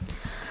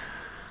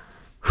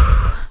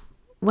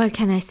What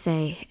can I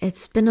say?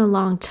 It's been a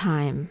long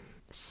time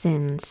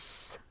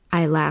since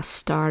I last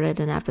started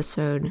an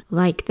episode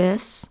like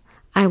this.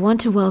 I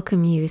want to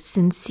welcome you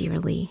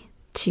sincerely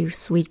to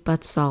Sweet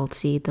But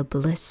Salty, the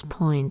bliss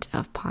point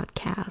of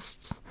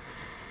podcasts.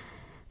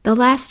 The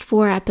last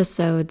 4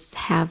 episodes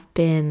have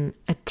been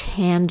a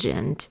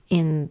tangent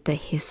in the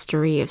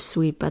history of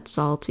Sweet But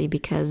Salty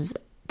because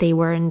they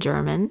were in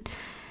German,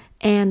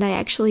 and I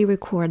actually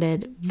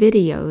recorded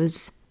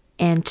videos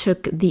and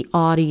took the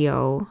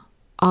audio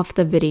of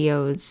the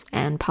videos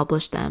and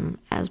published them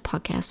as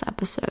podcast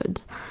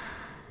episodes.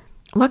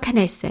 What can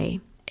I say?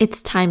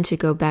 It's time to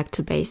go back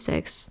to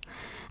basics.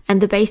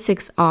 And the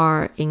basics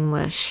are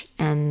English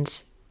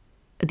and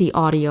the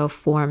audio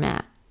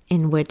format,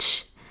 in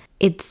which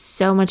it's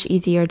so much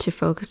easier to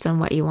focus on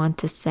what you want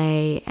to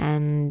say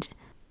and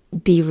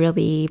be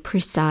really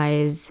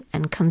precise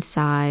and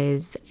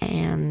concise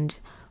and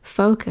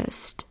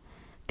focused.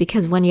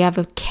 Because when you have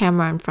a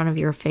camera in front of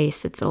your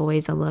face, it's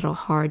always a little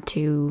hard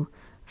to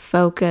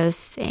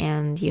focus,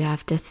 and you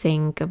have to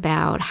think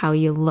about how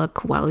you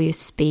look while you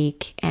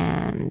speak,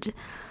 and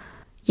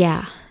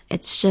yeah,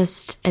 it's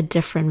just a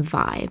different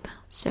vibe,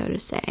 so to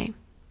say.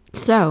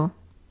 So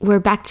we're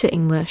back to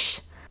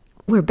English,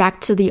 we're back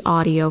to the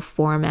audio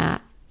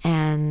format,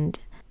 and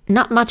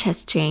not much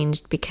has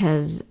changed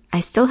because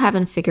I still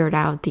haven't figured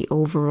out the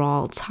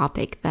overall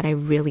topic that I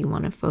really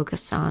want to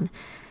focus on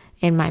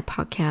in my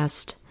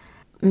podcast.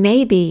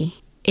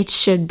 Maybe it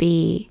should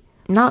be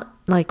not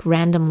like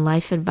random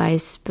life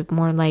advice, but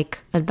more like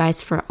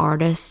advice for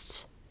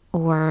artists,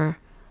 or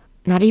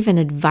not even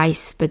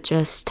advice, but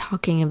just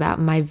talking about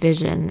my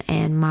vision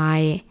and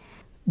my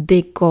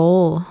big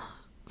goal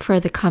for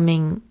the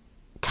coming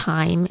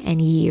time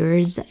and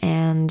years.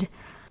 And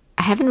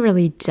I haven't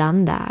really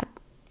done that,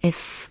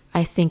 if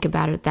I think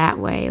about it that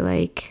way.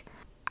 Like,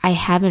 I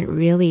haven't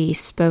really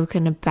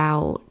spoken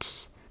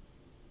about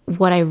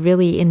what I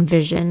really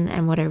envision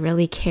and what I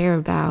really care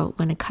about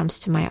when it comes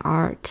to my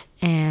art.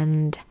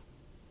 And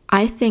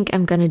I think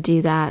I'm going to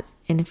do that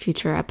in a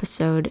future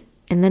episode.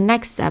 In the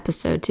next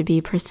episode, to be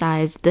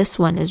precise, this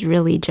one is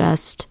really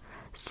just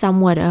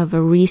somewhat of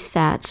a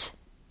reset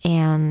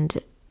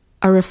and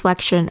a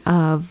reflection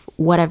of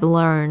what I've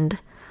learned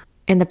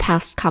in the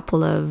past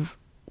couple of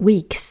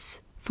weeks,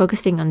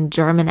 focusing on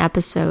German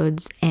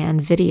episodes and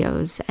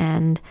videos.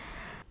 And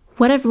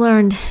what I've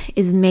learned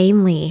is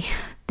mainly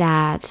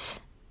that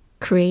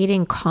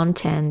creating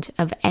content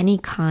of any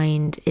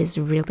kind is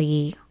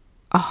really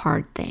a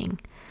hard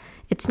thing.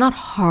 It's not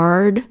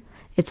hard,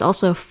 it's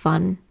also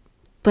fun,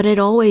 but it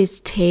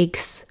always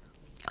takes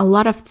a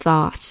lot of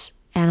thought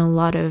and a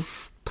lot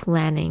of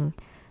planning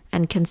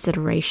and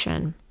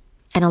consideration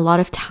and a lot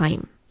of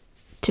time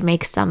to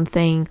make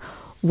something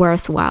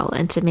worthwhile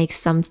and to make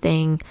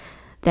something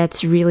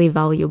that's really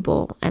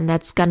valuable and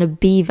that's gonna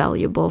be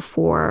valuable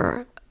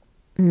for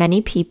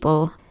many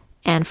people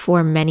and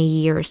for many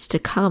years to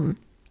come.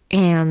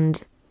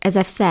 And as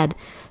I've said,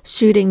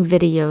 shooting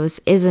videos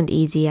isn't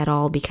easy at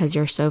all because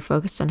you're so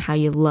focused on how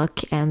you look,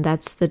 and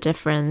that's the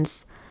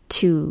difference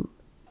to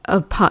a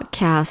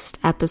podcast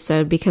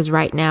episode, because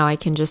right now I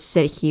can just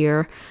sit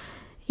here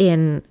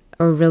in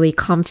a really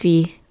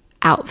comfy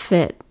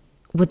outfit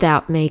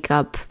without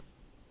makeup,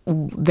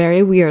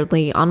 very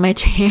weirdly on my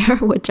chair,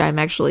 which I'm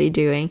actually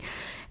doing,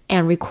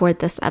 and record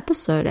this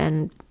episode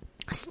and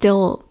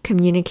still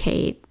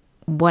communicate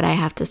what I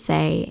have to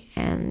say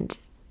and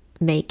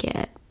make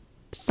it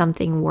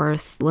something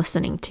worth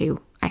listening to,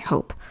 I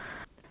hope.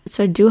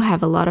 So I do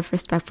have a lot of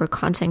respect for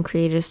content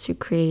creators who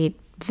create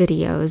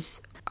videos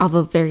of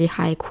a very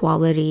high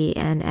quality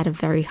and at a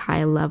very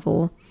high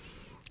level,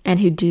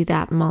 and who do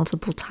that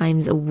multiple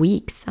times a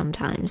week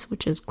sometimes,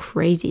 which is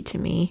crazy to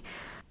me,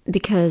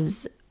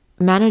 because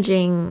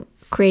managing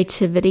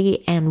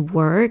creativity and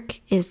work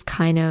is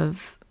kind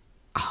of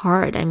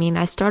hard. I mean,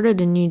 I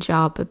started a new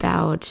job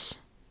about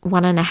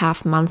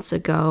 1.5 months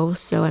ago,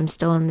 so I'm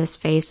still in this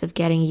phase of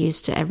getting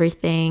used to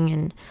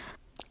everything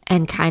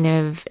and kind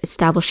of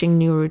establishing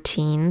new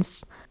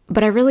routines.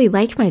 But I really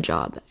like my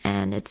job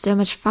and it's so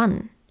much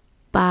fun.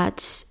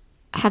 But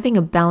having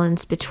a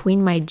balance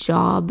between my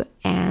job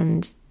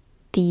and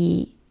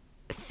the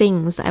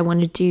things I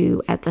want to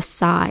do at the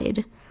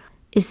side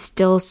is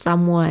still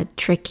somewhat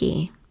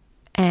tricky.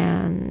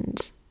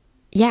 And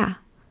yeah,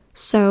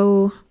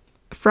 so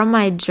from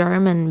my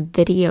German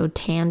video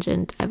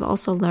tangent, I've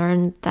also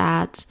learned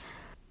that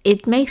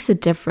it makes a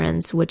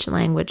difference which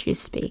language you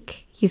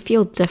speak. You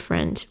feel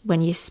different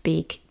when you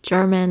speak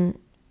German,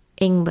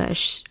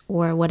 English,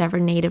 or whatever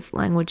native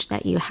language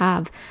that you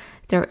have.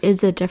 There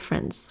is a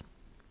difference.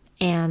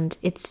 And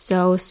it's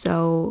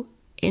so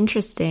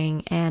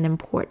interesting and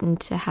important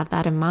to have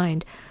that in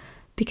mind,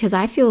 because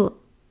I feel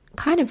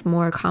kind of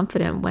more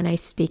confident when I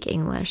speak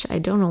English. I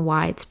don't know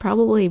why. It's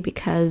probably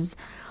because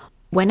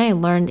when I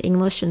learned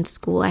English in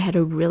school, I had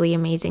a really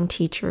amazing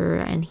teacher,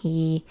 and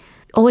he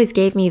always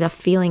gave me the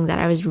feeling that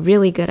I was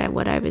really good at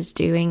what I was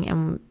doing.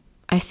 And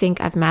I think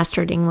I've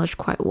mastered English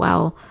quite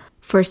well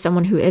for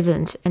someone who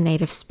isn't a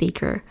native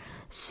speaker.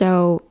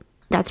 So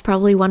that's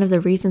probably one of the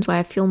reasons why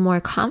I feel more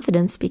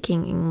confident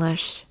speaking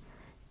English.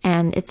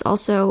 And it's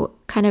also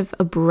kind of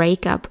a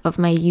breakup of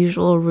my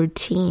usual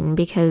routine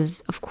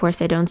because, of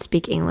course, I don't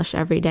speak English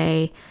every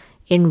day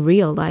in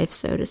real life,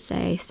 so to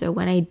say. So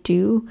when I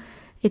do,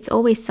 it's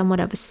always somewhat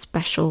of a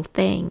special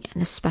thing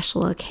and a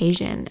special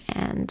occasion.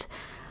 And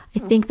I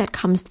think that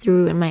comes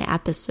through in my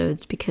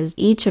episodes because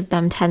each of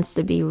them tends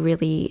to be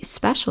really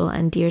special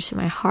and dear to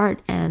my heart.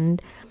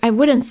 And I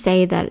wouldn't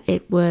say that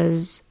it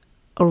was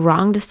a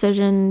wrong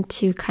decision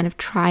to kind of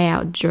try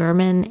out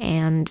German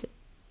and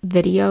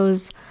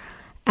videos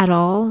at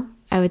all.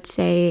 I would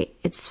say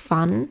it's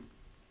fun.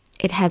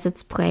 It has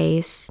its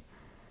place,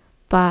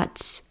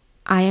 but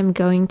I am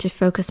going to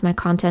focus my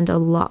content a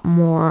lot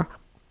more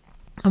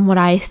on what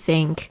I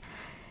think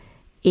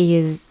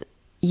is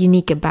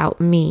unique about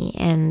me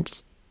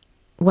and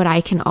what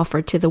I can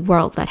offer to the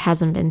world that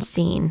hasn't been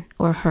seen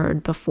or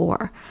heard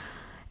before.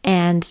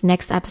 And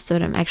next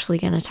episode, I'm actually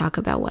going to talk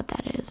about what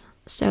that is.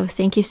 So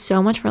thank you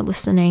so much for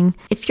listening.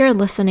 If you're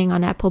listening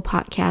on Apple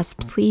Podcasts,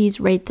 please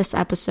rate this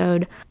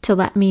episode to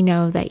let me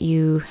know that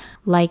you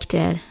liked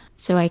it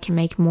so I can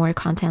make more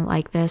content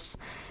like this.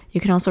 You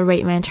can also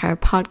rate my entire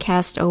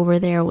podcast over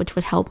there, which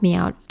would help me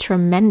out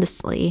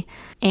tremendously.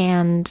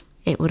 And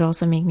it would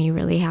also make me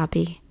really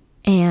happy.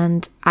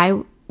 And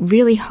I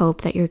really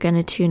hope that you're going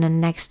to tune in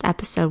next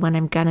episode when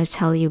I'm going to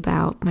tell you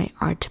about my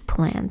art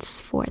plans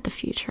for the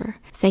future.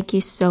 Thank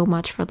you so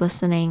much for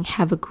listening.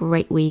 Have a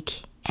great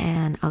week,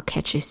 and I'll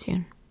catch you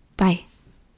soon. Bye.